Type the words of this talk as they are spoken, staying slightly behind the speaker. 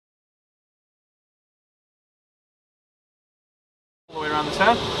around the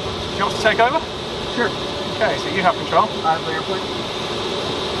turn. Do you want to take over? Sure. Okay, so you have control. Out of the airplane.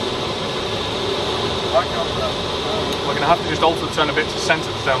 We're going to have to just alter the turn a bit to centre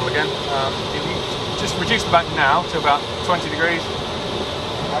the thermal again. If you just reduce the bank now to about 20 degrees.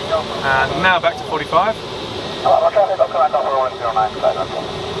 And now back to 45.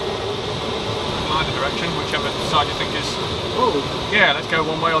 Either direction, whichever side you think is... Oh. Yeah, let's go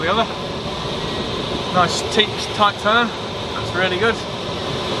one way or the other. Nice tight turn. That's really good.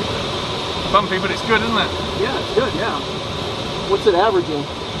 Bumpy, but it's good, isn't it? Yeah, it's good, yeah. What's it averaging?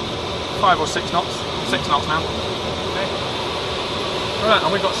 5 or 6 knots. 6 knots now. Okay. Right,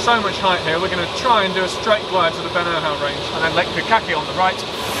 and we've got so much height here, we're going to try and do a straight glide to the Ben Irhow range, and then Lake Pukaki on the right.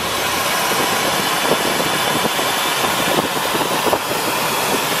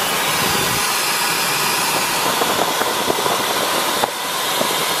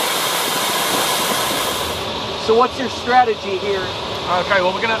 So what's your strategy here? Okay,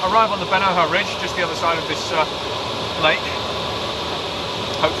 well we're going to arrive on the Ben Irhow ridge, just the other side of this lake.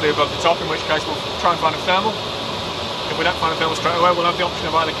 Hopefully above the top, in which case we'll try and find a thermal. If we don't find a thermal straight away, we'll have the option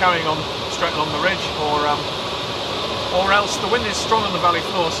of either carrying on straight along the ridge, or else the wind is strong on the valley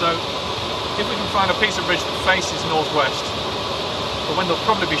floor, so if we can find a piece of ridge that faces northwest, the wind will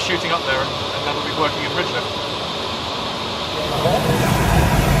probably be shooting up there, and that'll be working in ridge lift.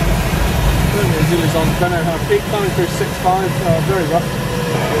 New Zealand's on Ben Irhow Peak, climbing through 6.5, very rough.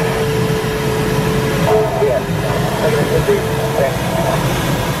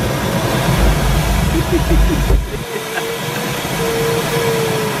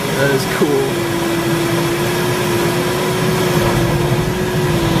 That is cool.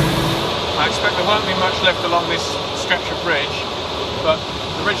 I expect there won't be much left along this stretch of ridge, but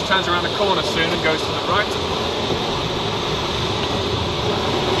the ridge turns around the corner soon and goes to the right.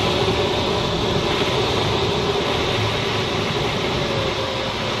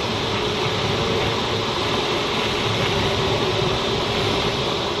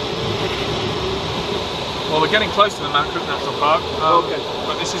 Well, we're getting close to the Mount Cook National Park, okay.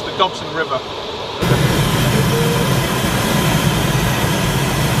 But this is the Dobson River.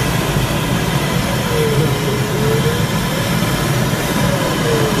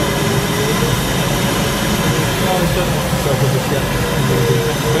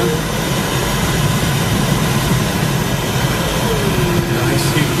 Nice,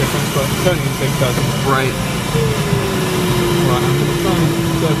 huge difference, but turning in 6,000. Right. Right, I'm going to try and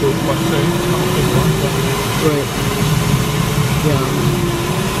circle quite soon. It's not a big one, but... Right. Yeah.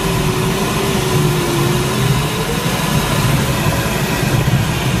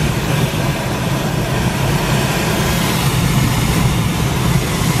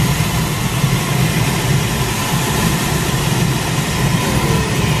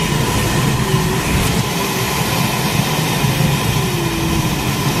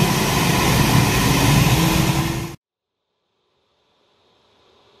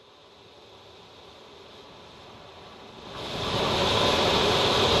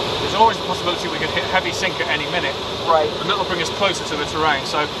 Always the possibility we could hit heavy sink at any minute, Right. and that'll bring us closer to the terrain,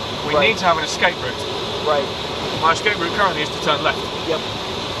 so we Right. need to have an escape route. Right. My escape route currently is to turn left, Yep.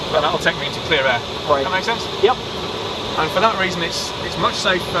 and that'll take me into clear air. Right. That makes sense? Yep. And for that reason it's much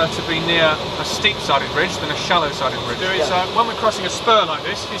safer to be near a steep-sided ridge than a shallow-sided ridge. When we're crossing a spur like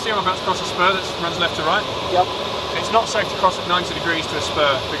this, you see I'm about to cross a spur that runs left to right? Yep. It's not safe to cross at 90 degrees to a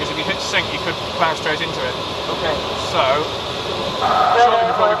spur, because if you hit sink you could plough straight into it. Okay. So, shortly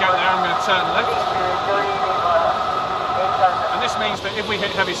before we get there, I'm going to turn left. And this means that if we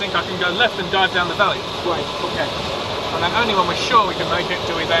hit heavy sink, I can go left and dive down the valley. Right. Okay. And then only when we're sure we can make it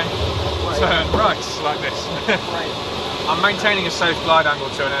do we then turn right, like this. Right. I'm maintaining a safe glide angle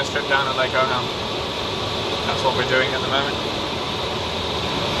to an airstrip down at Lake Onam. That's what we're doing at the moment.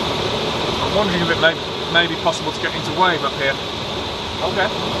 I'm wondering if it may be possible to get into wave up here. Okay.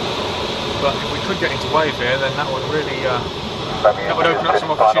 But if we could get into wave here, then that would really that would open up some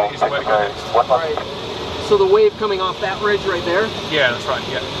opportunities of where to go next. Right. So the wave coming off that ridge right there? Yeah, that's right.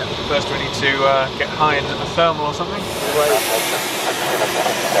 Yeah. First we need to get high in a thermal or something. Right.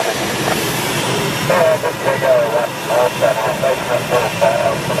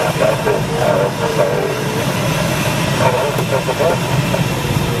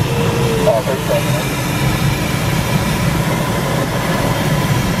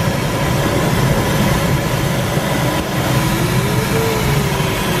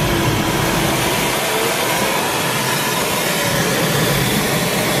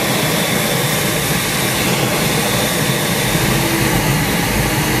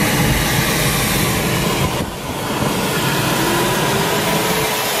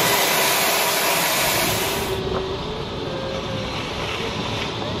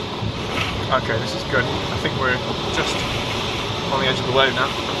 Okay, this is good. I think we're just on the edge of the wave now.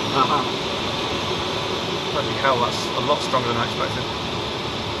 Bloody hell, that's a lot stronger than I expected.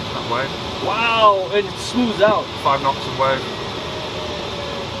 That wave. Wow, and it smooths out. 5 knots of wave.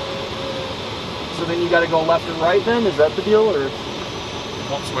 So then you got to go left and right then? Is that the deal? Or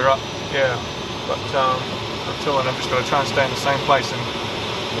once we're up, yeah. But until then, I've just got to try and stay in the same place and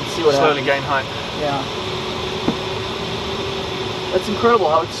see what slowly happens. gain height. Yeah. That's incredible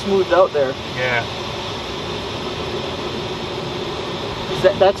how it's smoothed out there. Yeah.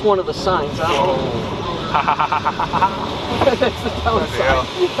 That's one of the signs. I don't know. That's the downside.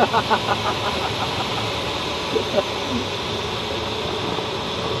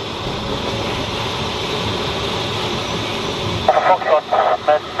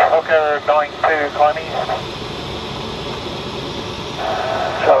 Hooker going to climb east.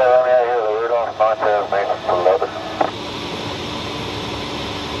 Charlie Romeo here, the route off 9,000 meters to Lobos.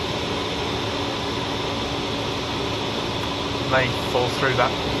 May fall through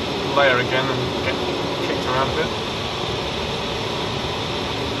that layer again and get kicked around a bit.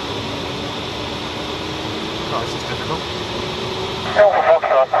 Oh, this is difficult. Alpha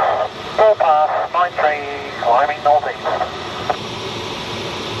Foxtrot, full pass, 93, climbing northeast.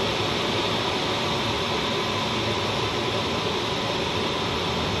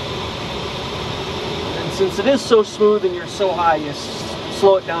 And since it is so smooth and you're so high, you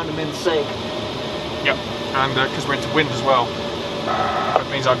slow it down to mid-sync. Yep, and because we're into wind as well, that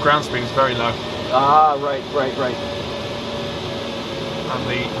means our ground speed is very low. Ah, right. And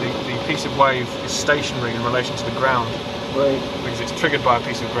the piece of wave is stationary in relation to the ground. Right. Because it's triggered by a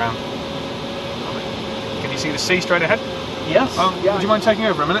piece of ground. Can you see the sea straight ahead? Yes. Yeah. Would you mind taking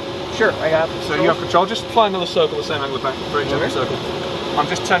over a minute? Sure, I have. So you have control. Just fly another circle the same angle back, very gentle circle. I'm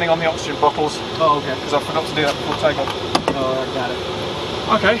just turning on the oxygen bottles. Oh, okay. Because I forgot to do that before takeoff. Oh, I got it.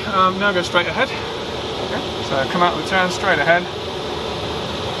 Okay, now go straight ahead. Okay. So come out of the turn straight ahead.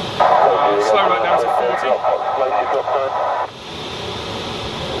 Slow right down to 40.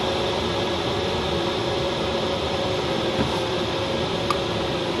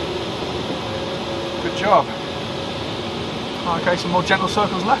 Good job. Okay, some more gentle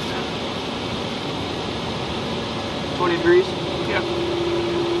circles left. 20 degrees? Yeah.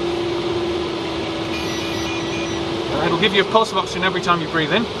 It'll give you a pulse of oxygen every time you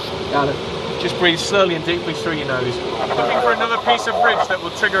breathe in. Got it. Just breathe slowly and deeply through your nose. Looking for another piece of ridge that will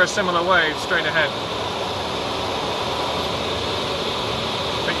trigger a similar wave straight ahead.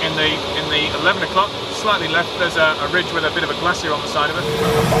 I think in the 11 o'clock, slightly left, there's a ridge with a bit of a glacier on the side of it.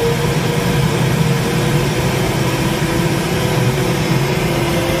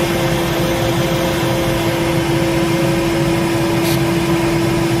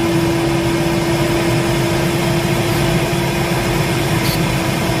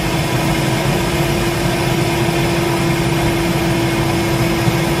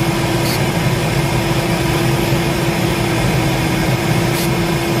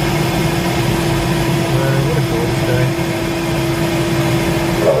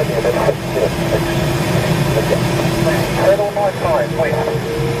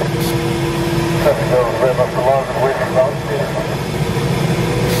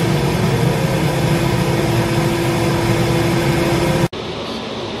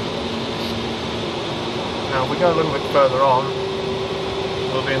 Now, if we go a little bit further on,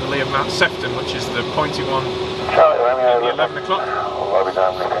 we'll be in the lee of Mount Sefton, which is the pointy one in the 11 o'clock.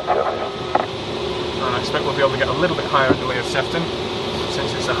 And I expect we'll be able to get a little bit higher in the lee of Sefton,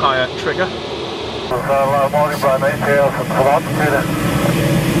 since it's a higher trigger.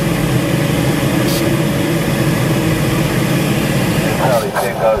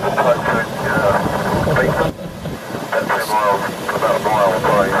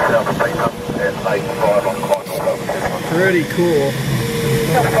 Pretty cool.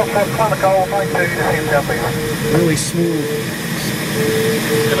 Really smooth.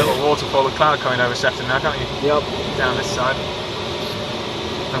 A little waterfall of cloud coming over Sefton now, can't you? Yep. Down this side.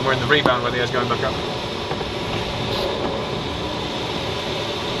 And we're in the rebound where the air's going back up.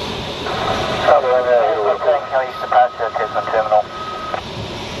 Kelly's departure, Tisman Terminal.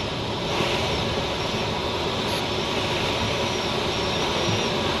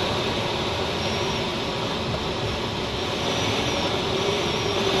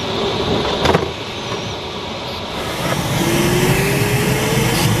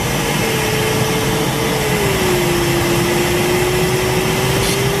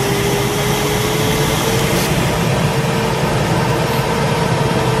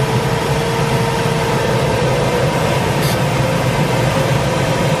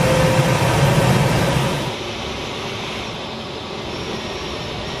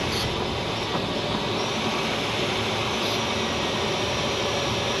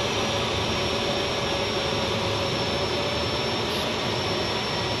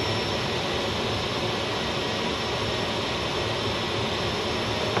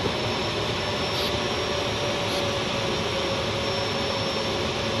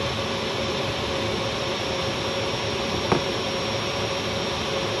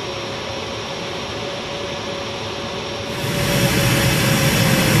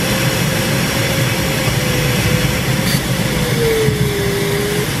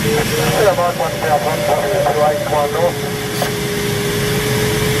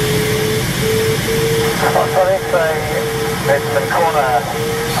 It's McCormack,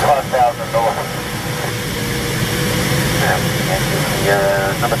 5,000 north.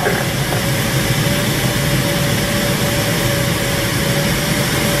 And number 2.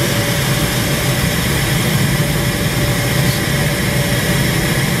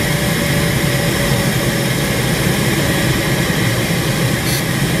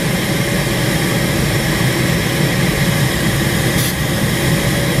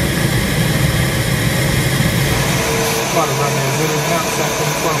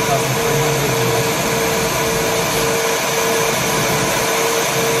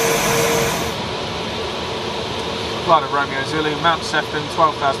 Glide Omarama Zulu, Mount Sefton,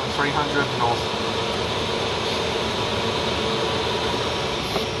 12,300 north.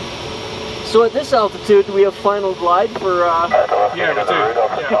 So at this altitude, do we have final glide for? Yeah, we do.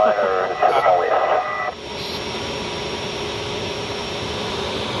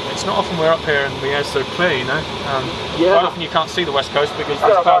 It's not often we're up here and the air's so clear, you know. Yeah. Quite often you can't see the west coast because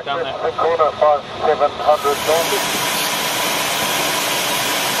there's cloud down there.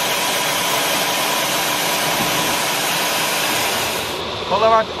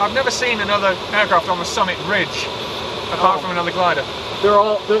 Although I've never seen another aircraft on the summit ridge, apart from another glider. They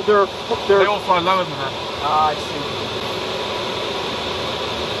all fly lower than that. Ah, I see.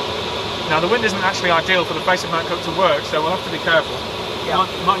 Now the wind isn't actually ideal for the base of Mount Cook to work, so we'll have to be careful. Yeah.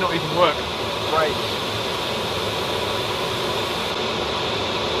 It might not even work. Right.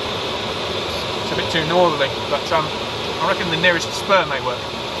 It's a bit too northerly, but I reckon the nearest spur may work.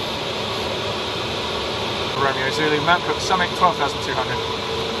 Romeo Zulu, Mount Cook summit, 12,200.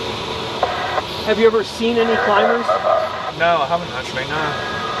 Have you ever seen any climbers? No, I haven't actually, no.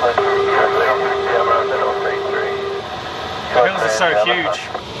 The hills are so huge.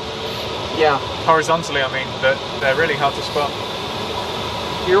 Yeah. Horizontally, I mean, that they're really hard to spot.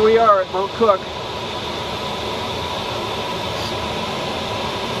 Here we are at Mount Cook.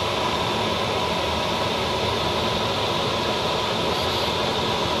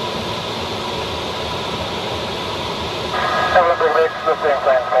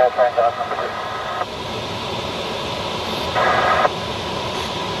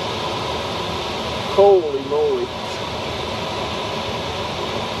 Holy moly.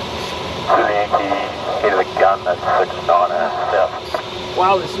 Yankee, hit of the gun, that's 6-9 south.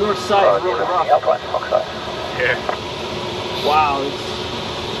 Wow, this north side is really rough. Alpine Fox side. Yeah. Wow. It's...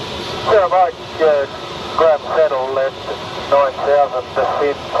 So Mike, grab saddle at 9,000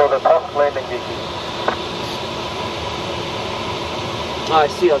 descent for the top landing gear. I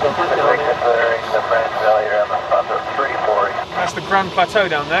see, I'll go hunt down there. The Branch Valley around the front of 340. That's the Grand Plateau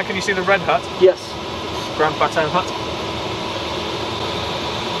down there. Can you see the red hut? Yes. Grand Plateau hut.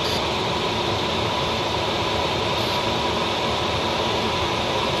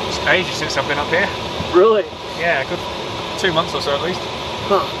 It's ages since I've been up here. Really? Yeah, a good 2 months or so at least.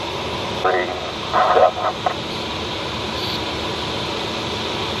 Huh. 3, 7.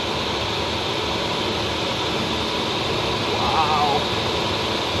 Wow.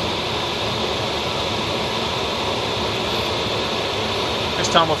 This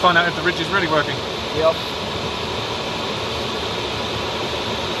time we'll find out if the ridge is really working. Yep.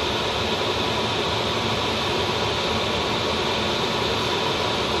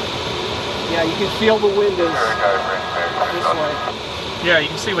 Yeah, you can feel the wind is this way. Yeah, you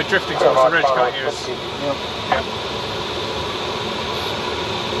can see we're drifting towards the ridge, can't you? Yep. Yeah.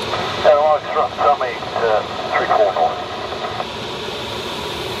 From Summit 34 north.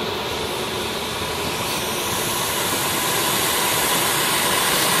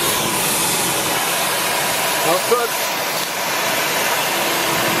 Well, good.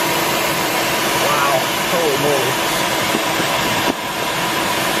 Wow. Holy moly.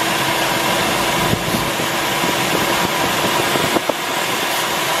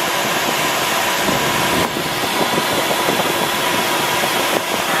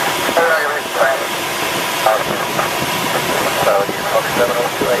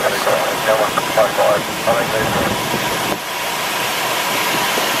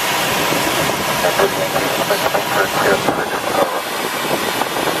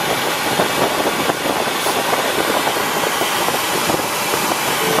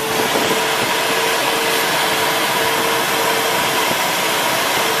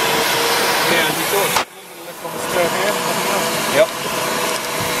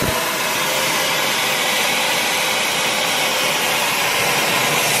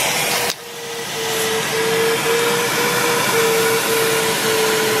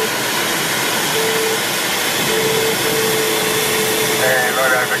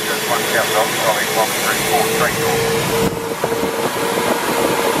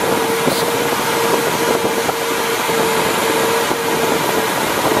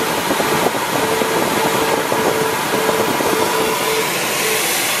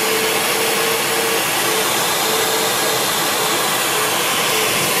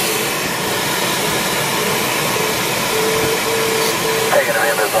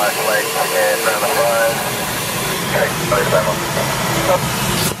 and runway 5. Check, please,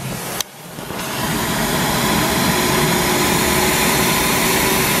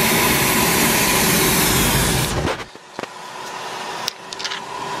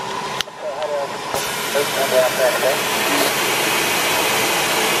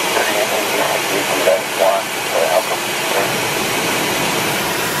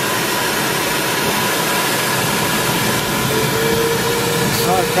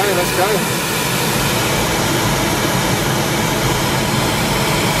 Okay, let's go.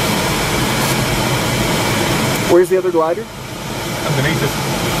 Where's the other glider? Underneath us.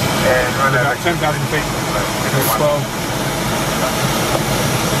 And run About 10,000 feet. It's 12.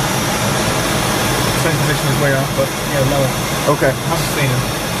 Same position as we are, but yeah, lower. Okay. I haven't seen him.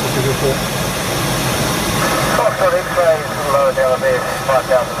 We'll give you a report. Foxtrot X-ray, lower down there,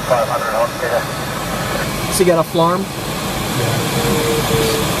 5,500 altimeter. So you got a flarm? Yeah.